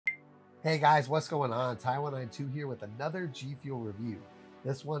Hey guys, what's going on? Taiwan92 here with another G Fuel review.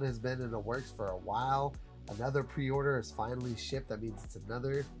 This one has been in the works for a while. Another pre-order is finally shipped. That means it's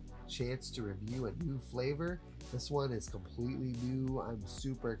another chance to review a new flavor. This one is completely new. I'm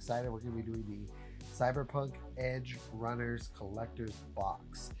super excited. We're going to be doing the Cyberpunk Edge Runners Collector's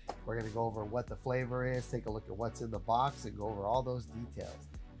Box. We're going to go over what the flavor is, take a look at what's in the box, and go over all those details.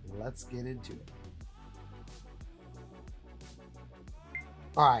 Let's get into it.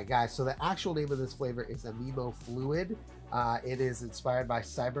 Alright guys, so the actual name of this flavor is Immuno Fluid. It is inspired by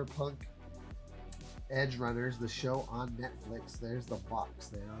Cyberpunk Edge Runners, the show on Netflix. There's the box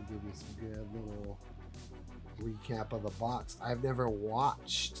there. I'll give you some good little recap of the box. I've never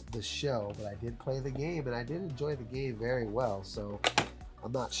watched the show, but I did play the game, and I did enjoy the game very well, so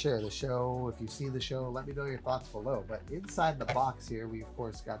I'm not sure. The show, if you've seen the show, let me know your thoughts below. But inside the box here, we of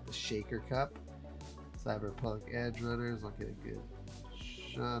course got the shaker cup. Cyberpunk Edge Runners. I'll get a good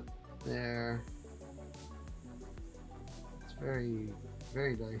shot there. It's very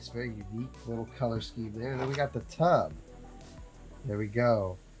nice, very unique little color scheme there. And then we got the tub. There we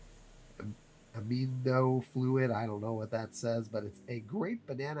go. Immuno Fluid. I don't know what that says, but it's a grape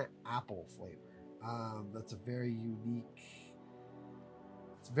banana apple flavor. That's a very unique.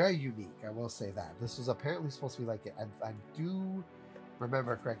 It's very unique. I will say that. This was apparently supposed to be like I do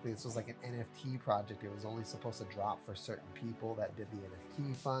remember correctly, this was like an NFT project. It was only supposed to drop for certain people that did the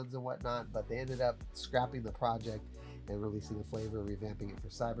NFT funds and whatnot, but they ended up scrapping the project and releasing the flavor, revamping it for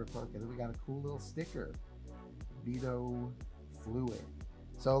Cyberpunk, and then we got a cool little sticker, Immuno Fluid.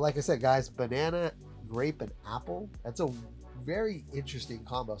 So like I said, guys, banana, grape, and apple. That's a very interesting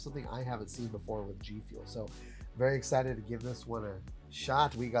combo, something I haven't seen before with G Fuel. So very excited to give this one a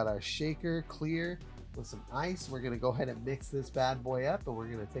shot. We got our shaker clear with some ice. We're going to go ahead and mix this bad boy up, and we're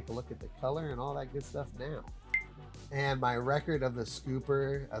going to take a look at the color and all that good stuff now. And my record of the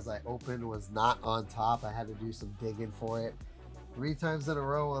scooper as I opened was not on top. I had to do some digging for it 3 times in a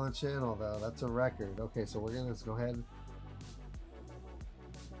row on the channel, though. That's a record. Okay, so we're going to go ahead.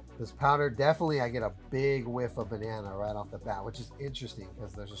 This powder, definitely I get a big whiff of banana right off the bat, which is interesting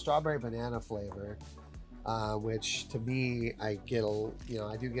because there's a strawberry banana flavor, which to me, I get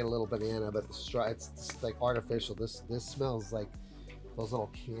I do get a little banana, but it's like artificial. This smells like those little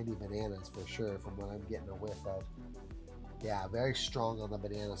candy bananas for sure from what I'm getting a whiff of. Yeah, very strong on the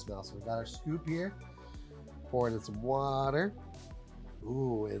banana smell. So we got our scoop here, pouring in some water.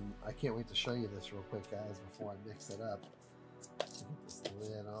 Ooh, and I can't wait to show you this real quick, guys, before I mix it up. Put this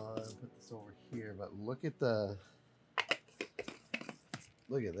lid on, put this over here, but look at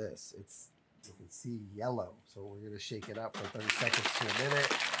this. You can see yellow, so we're going to shake it up for 30 seconds to a minute.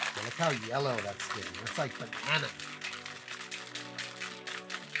 And look how yellow that's getting. It's like banana.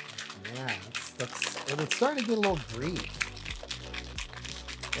 Yeah, and it's starting to get a little green.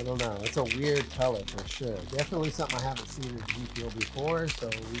 I don't know. It's a weird color for sure. Definitely something I haven't seen in G Fuel before. So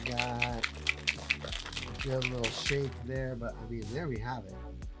we got a good little shake there. But I mean, there we have it.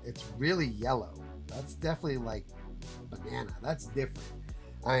 It's really yellow. That's definitely like banana. That's different.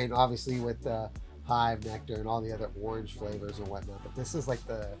 I mean, obviously with the hive nectar and all the other orange flavors and whatnot, but this is like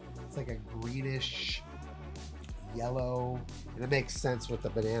it's like a greenish yellow, and it makes sense with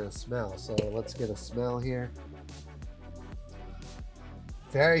the banana smell. So let's get a smell here.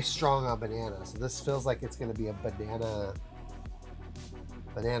 Very strong on banana. So this feels like it's going to be a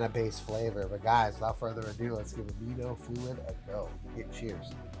banana based flavor. But guys, without further ado, let's give Immuno Fluid a go.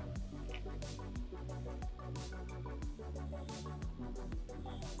 Cheers.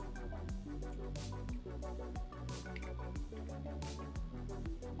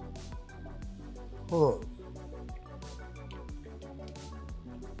 Oh.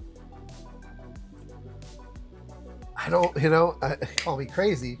 I don't, call me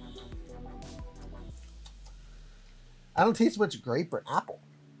crazy. I don't taste much grape or apple.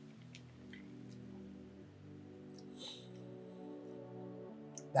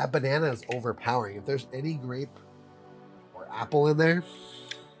 That banana is overpowering. If there's any grape or apple in there,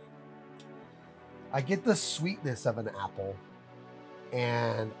 I get the sweetness of an apple,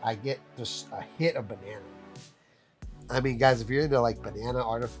 and I get just a hit of banana. I mean, guys, if you're into like banana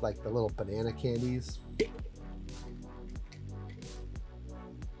like the little banana candies,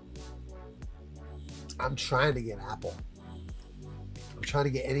 I'm trying to get apple. I'm trying to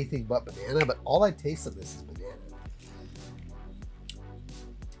get anything but banana, but all I taste of this is banana.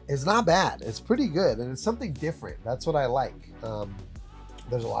 It's not bad. It's pretty good, and it's something different. That's what I like.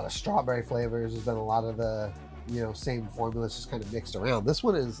 There's a lot of strawberry flavors. There's been a lot of the same formulas just kind of mixed around. This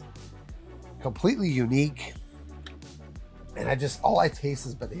one is completely unique, and all I taste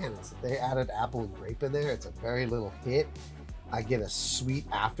is bananas. If they added apple and grape in there, it's a very little hit. I get a sweet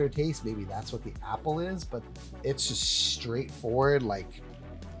aftertaste. Maybe that's what the apple is, but it's just straightforward, like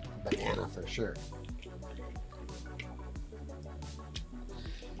banana for sure.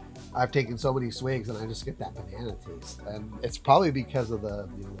 I've taken so many swigs and I just get that banana taste, and it's probably because of the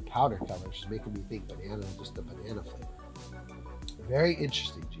the powder color. It's making me think banana, just a banana flavor. Very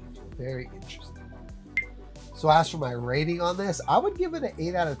interesting, G. Very interesting. So as for my rating on this, I would give it an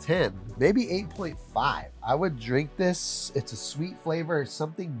 8 out of 10, maybe 8.5. I would drink this. It's a sweet flavor,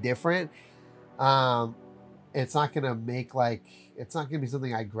 something different. It's not gonna make it's not gonna be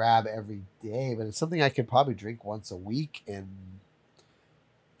something I grab every day, but it's something I could probably drink once a week and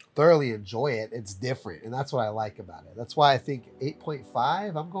thoroughly enjoy it. It's different, and that's what I like about it. That's why I think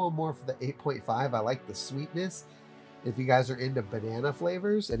 8.5. I'm going more for the 8.5. I like the sweetness. If you guys are into banana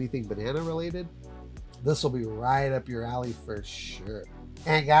flavors, anything banana related, this will be right up your alley for sure.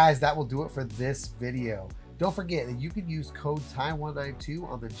 And guys, that will do it for this video. Don't forget that you can use code TIE192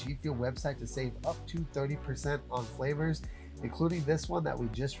 on the G Fuel website to save up to 30% on flavors, including this one that we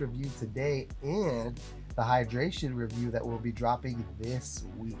just reviewed today and the hydration review that will be dropping this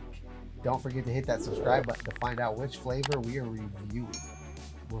week. Don't forget to hit that subscribe button to find out which flavor we are reviewing.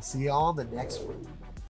 We'll see you all in the next one.